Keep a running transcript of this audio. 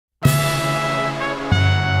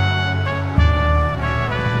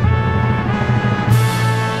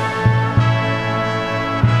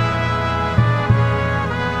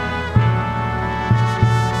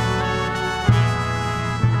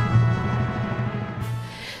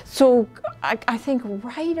So I think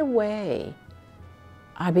right away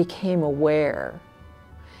I became aware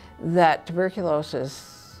that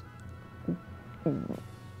tuberculosis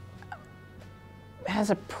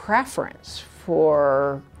has a preference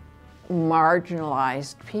for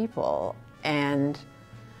marginalized people. And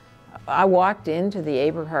I walked into the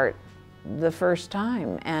Aberhart the first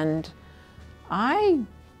time, and I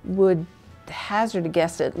would hazard a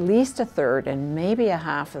guess at least a third and maybe a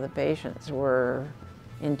half of the patients were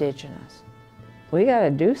Indigenous. We got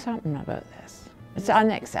to do something about this. It's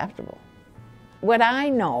unacceptable. What I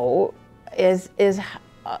know is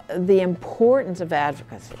the importance of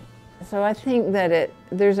advocacy. So I think that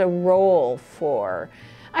there's a role for,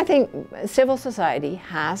 I think civil society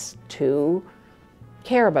has to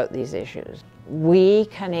care about these issues. We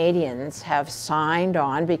Canadians have signed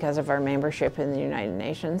on, because of our membership in the United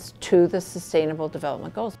Nations, to the Sustainable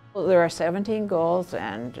Development Goals. There are 17 goals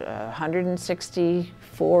and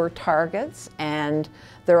 164 targets, and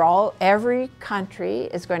they're all, every country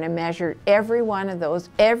is going to measure every one of those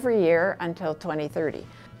every year until 2030.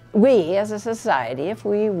 We as a society, if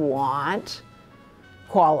we want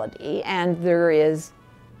quality, and there is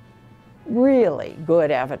really good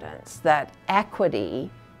evidence that equity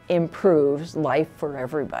improves life for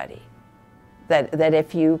everybody. That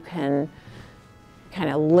if you can kind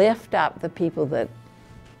of lift up the people that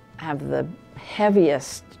have the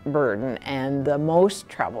heaviest burden and the most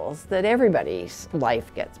troubles, that everybody's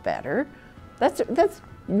life gets better. That's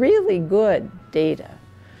really good data.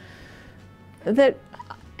 And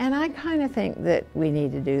I kind of think that we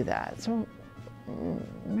need to do that. So, you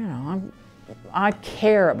know, I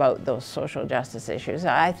care about those social justice issues.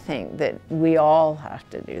 I think that we all have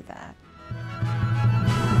to do that.